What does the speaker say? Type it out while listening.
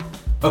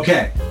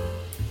Okay,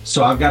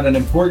 so I've got an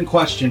important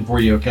question for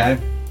you, okay?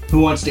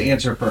 Who wants to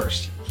answer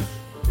first?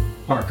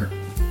 Parker.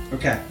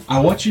 Okay, I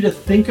want you to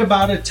think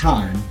about a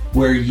time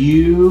where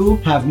you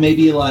have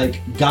maybe like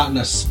gotten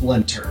a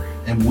splinter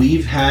and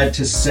we've had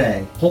to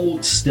say,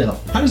 hold still.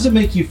 How does it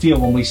make you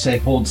feel when we say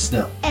hold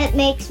still? It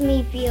makes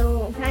me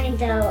feel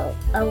kind of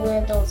a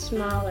little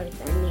smaller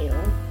than you.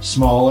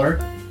 Smaller?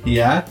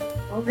 Yeah?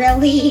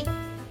 Really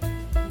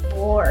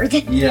bored.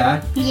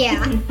 Yeah?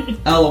 Yeah.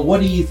 Ella, what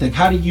do you think?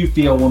 How do you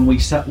feel when we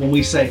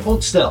say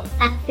hold still?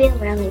 I feel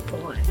really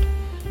bored.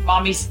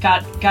 Mommy's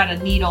got a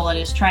needle and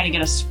is trying to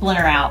get a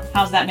splinter out.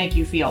 How's that make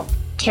you feel?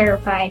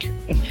 Terrified.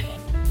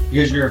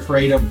 Because you're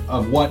afraid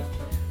of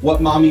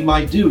what mommy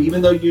might do,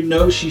 even though you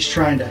know she's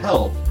trying to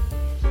help.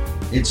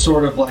 It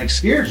sort of like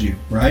scares you,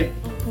 right?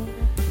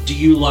 Do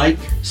you like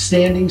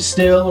standing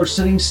still or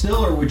sitting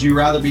still, or would you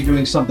rather be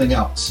doing something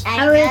else?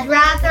 I would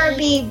rather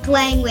be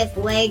playing with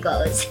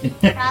Legos.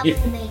 Probably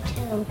me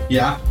too.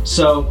 Yeah?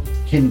 So,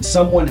 can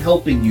someone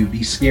helping you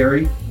be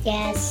scary?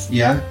 Yes.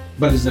 Yeah?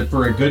 But is it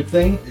for a good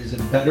thing? Is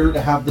it better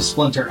to have the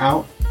splinter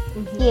out?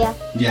 Yeah.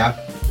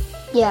 Yeah?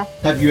 Yeah.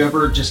 Have you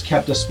ever just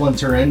kept a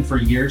splinter in for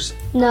years?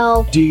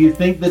 No. Do you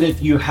think that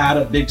if you had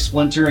a big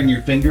splinter in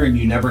your finger and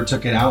you never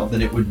took it out,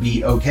 that it would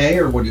be okay,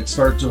 or would it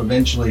start to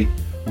eventually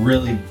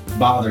really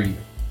bother you?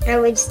 It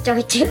would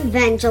start to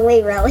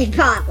eventually really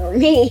bother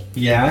me.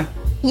 Yeah?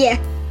 Yeah.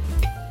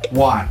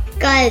 Why?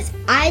 Because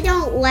I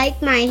don't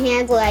like my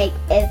hand, like,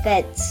 if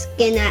it's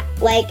gonna,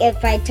 like,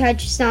 if I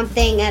touch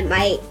something, it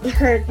might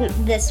hurt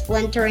the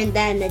splinter, and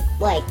then it,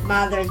 like,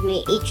 bothers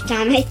me each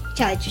time I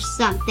touch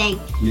something.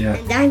 Yeah.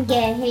 And I'm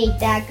gonna hate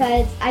that,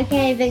 because I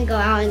can't even go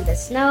out in the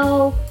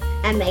snow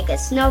and make a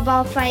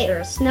snowball fight or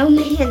a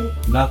snowman.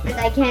 Nothing.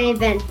 And I can't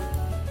even,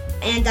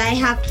 and I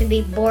have to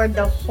be bored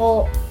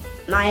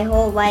my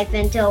whole life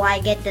until I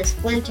get the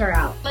splinter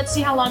out. Let's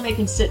see how long they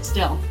can sit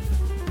still.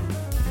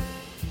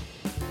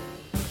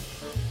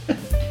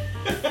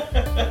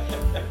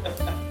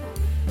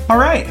 All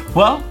right.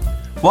 Well,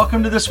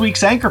 welcome to this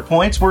week's Anchor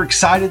Points. We're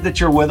excited that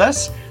you're with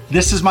us.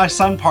 This is my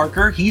son,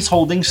 Parker. He's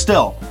holding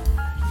still,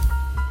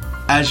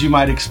 as you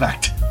might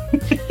expect. I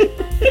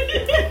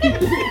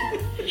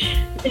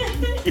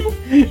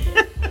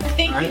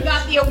think you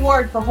got the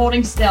award for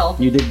holding still.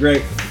 You did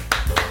great.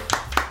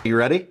 You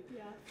ready?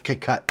 Yeah. Okay,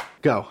 cut.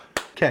 Go.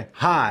 Okay.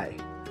 Hi.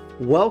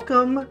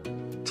 Welcome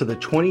to the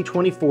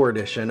 2024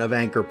 edition of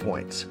Anchor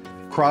Points.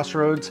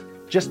 Crossroads,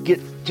 just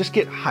get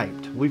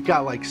hyped. We've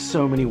got like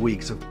so many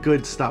weeks of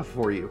good stuff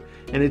for you.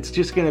 And it's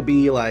just gonna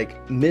be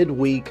like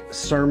midweek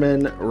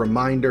sermon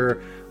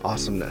reminder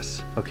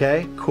awesomeness.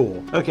 Okay?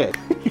 Cool. Okay.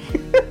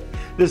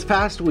 This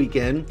past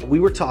weekend, we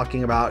were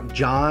talking about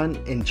John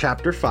in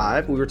chapter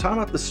 5. We were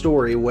talking about the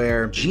story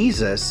where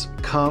Jesus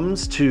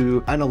comes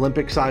to an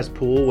Olympic-sized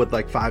pool with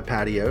like 5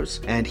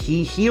 patios, and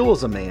he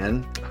heals a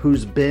man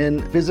who's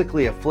been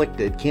physically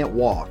afflicted, can't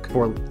walk,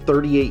 for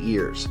 38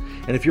 years.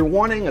 And if you're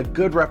wanting a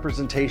good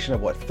representation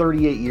of what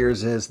 38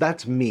 years is,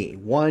 that's me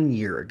 1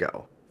 year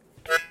ago.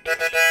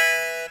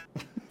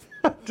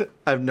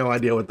 I have no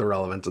idea what the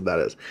relevance of that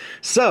is.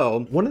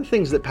 So, one of the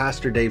things that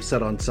Pastor Dave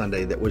said on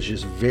Sunday that was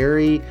just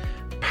very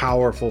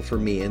powerful for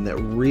me and that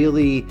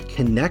really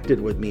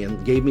connected with me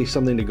and gave me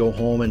something to go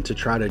home and to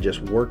try to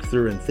just work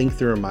through and think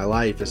through in my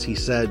life is he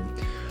said,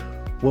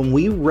 when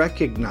we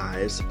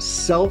recognize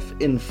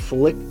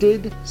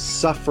self-inflicted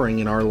suffering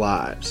in our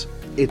lives,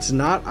 it's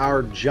not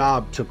our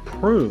job to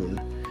prune,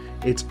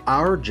 it's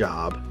our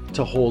job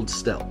to hold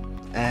still.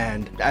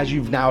 And as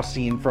you've now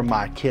seen from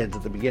my kids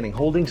at the beginning,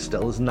 holding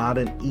still is not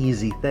an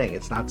easy thing.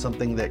 It's not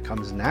something that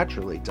comes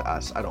naturally to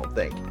us, I don't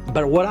think.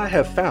 But what I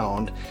have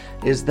found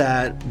is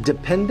that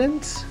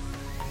dependence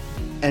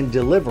and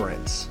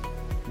deliverance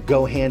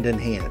go hand in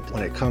hand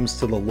when it comes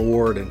to the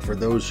Lord and for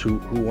those who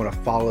want to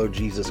follow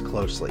Jesus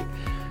closely.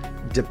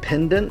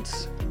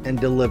 Dependence and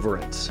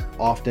deliverance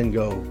often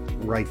go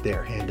right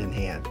there, hand in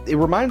hand. It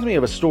reminds me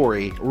of a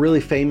story, a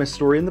really famous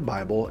story in the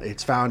Bible.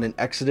 It's found in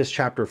Exodus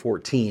chapter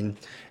 14.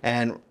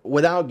 And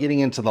without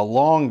getting into the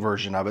long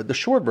version of it, the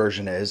short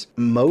version is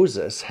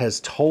Moses has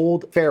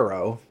told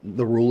Pharaoh,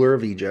 the ruler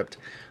of Egypt,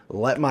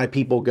 let my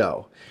people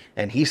go.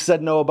 And he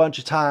said no a bunch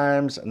of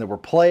times, and there were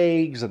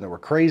plagues, and there were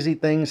crazy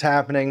things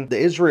happening. The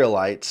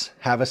Israelites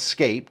have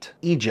escaped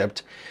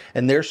Egypt,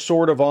 and they're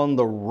sort of on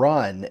the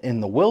run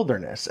in the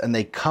wilderness, and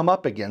they come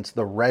up against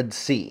the Red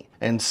Sea.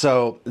 And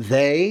so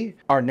they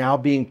are now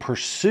being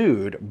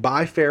pursued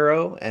by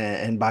Pharaoh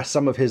and by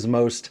some of his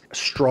most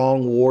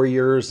strong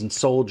warriors and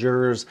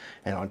soldiers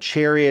and on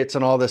chariots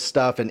and all this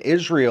stuff. And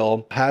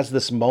Israel has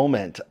this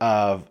moment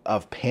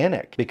of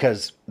panic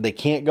because they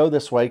can't go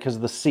this way because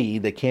of the sea.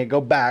 They can't go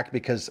back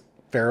because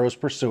Pharaoh's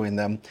pursuing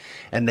them,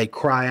 and they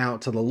cry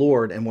out to the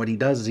Lord, and what he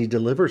does is he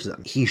delivers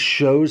them. He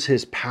shows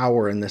his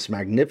power in this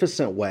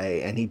magnificent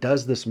way, and he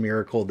does this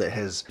miracle that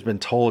has been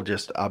told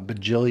just a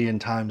bajillion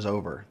times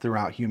over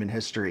throughout human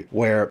history,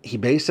 where he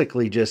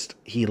basically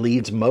he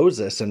leads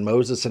Moses, and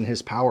Moses in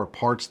his power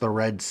parts the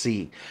Red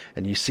Sea,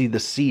 and you see the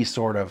sea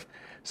sort of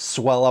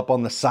swell up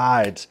on the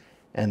sides,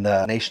 And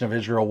the nation of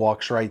Israel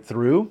walks right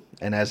through.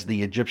 And as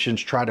the Egyptians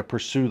try to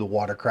pursue, the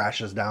water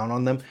crashes down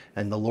on them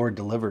and the Lord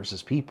delivers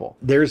his people.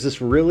 There's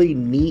this really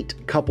neat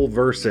couple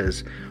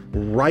verses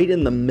right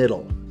in the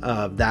middle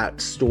of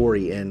that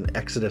story in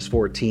Exodus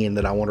 14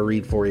 that I want to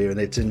read for you. And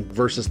it's in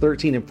verses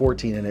 13 and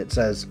 14. And it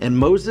says, "And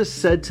Moses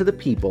said to the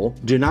people,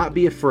 'Do not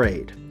be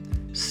afraid.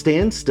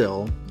 Stand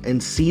still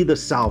and see the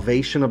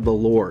salvation of the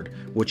Lord,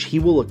 which he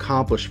will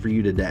accomplish for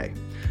you today.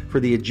 For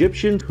the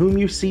Egyptians whom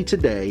you see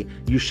today,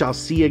 you shall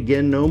see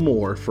again no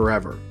more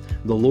forever.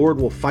 The Lord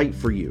will fight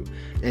for you,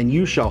 and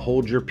you shall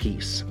hold your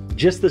peace.'"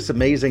 Just this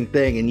amazing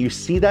thing. And you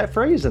see that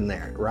phrase in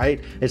there,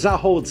 right? It's not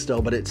hold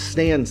still, but it's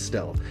stand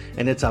still.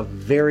 And it's a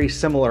very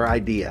similar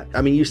idea.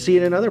 I mean, you see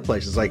it in other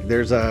places. Like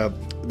there's a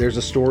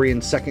story in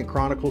 2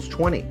 Chronicles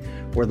 20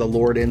 where the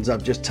Lord ends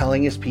up just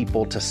telling his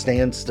people to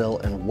stand still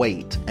and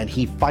wait, and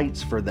he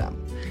fights for them.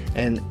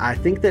 And I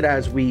think that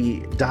as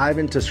we dive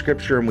into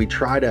scripture and we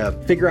try to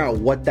figure out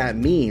what that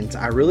means,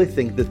 I really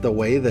think that the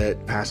way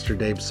that Pastor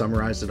Dave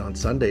summarized it on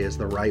Sunday is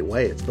the right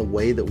way. It's the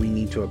way that we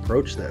need to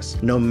approach this,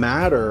 no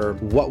matter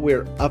what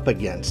we're up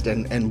against.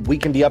 And we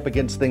can be up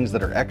against things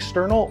that are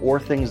external or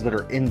things that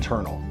are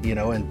internal,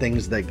 and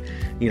things like,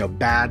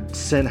 bad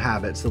sin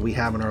habits that we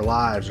have in our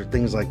lives or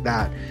things like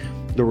that.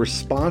 The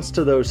response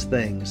to those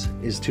things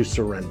is to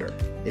surrender.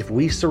 If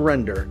we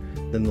surrender,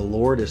 then the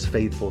Lord is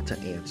faithful to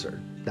answer.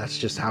 That's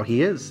just how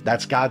he is.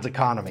 That's God's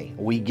economy.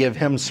 We give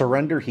him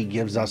surrender. He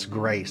gives us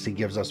grace. He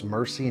gives us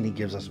mercy, and he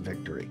gives us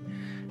victory.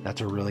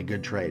 That's a really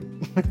good trade.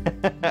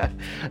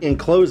 In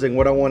closing,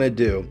 what I want to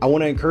do, I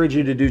want to encourage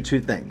you to do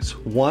two things.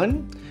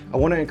 One, I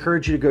want to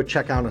encourage you to go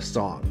check out a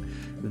song.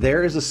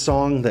 There is a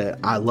song that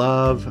I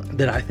love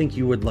that I think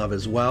you would love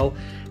as well.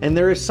 And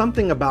there is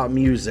something about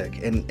music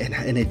and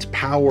its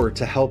power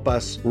to help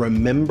us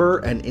remember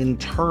and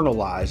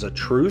internalize a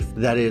truth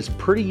that is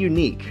pretty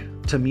unique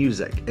to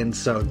music. And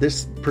so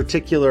this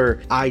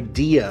particular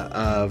idea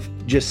of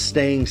just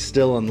staying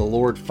still and the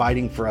Lord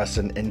fighting for us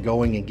and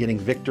going and getting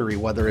victory,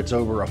 whether it's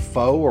over a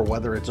foe or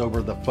whether it's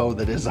over the foe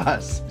that is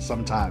us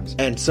sometimes.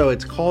 And so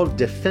it's called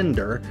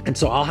Defender. And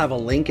so I'll have a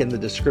link in the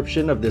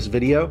description of this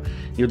video.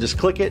 You'll just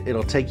click it.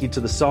 It'll take you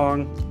to the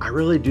song. I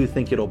really do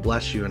think it'll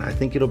bless you. And I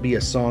think it'll be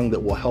a song that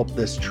will help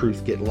this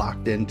truth get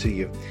locked into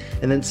you.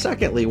 And then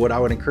secondly, what I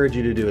would encourage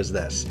you to do is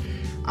this.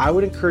 I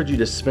would encourage you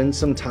to spend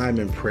some time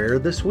in prayer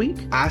this week,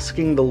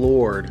 asking the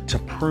Lord to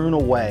prune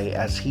away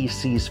as he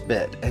sees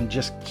fit, and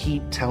just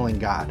keep telling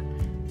God,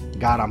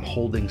 I'm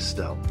holding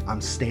still.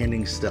 I'm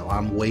standing still.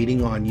 I'm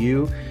waiting on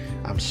you.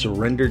 I'm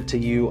surrendered to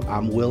you.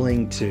 I'm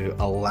willing to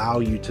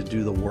allow you to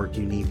do the work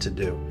you need to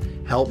do.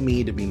 Help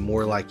me to be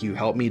more like you.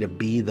 Help me to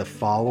be the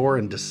follower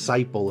and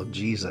disciple of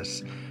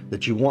Jesus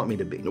that you want me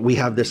to be. We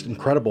have this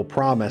incredible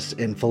promise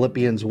in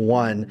Philippians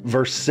 1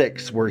 verse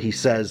 6 where he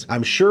says,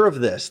 "I'm sure of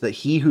this, that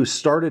he who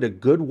started a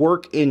good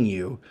work in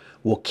you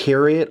will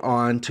carry it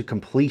on to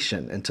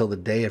completion until the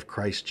day of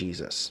Christ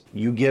Jesus."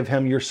 You give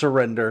him your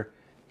surrender.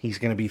 He's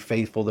going to be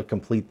faithful to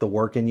complete the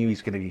work in you.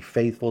 He's going to be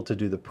faithful to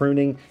do the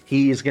pruning.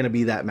 He is going to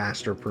be that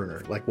master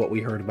pruner, like what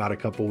we heard about a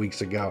couple weeks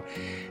ago.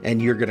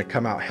 And you're going to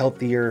come out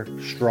healthier,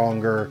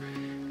 stronger,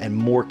 and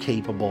more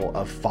capable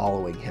of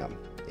following him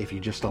if you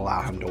just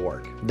allow him to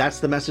work. That's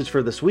the message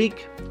for this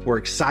week. We're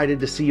excited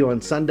to see you on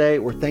Sunday.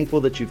 We're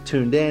thankful that you've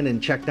tuned in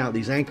and checked out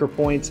these anchor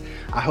points.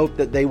 I hope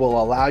that they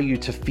will allow you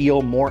to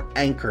feel more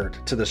anchored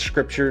to the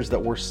scriptures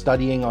that we're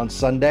studying on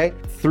Sunday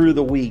through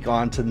the week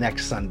on to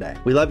next Sunday.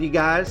 We love you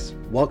guys.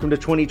 Welcome to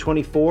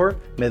 2024.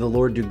 May the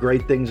Lord do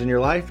great things in your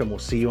life, and we'll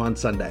see you on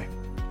Sunday.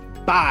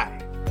 Bye.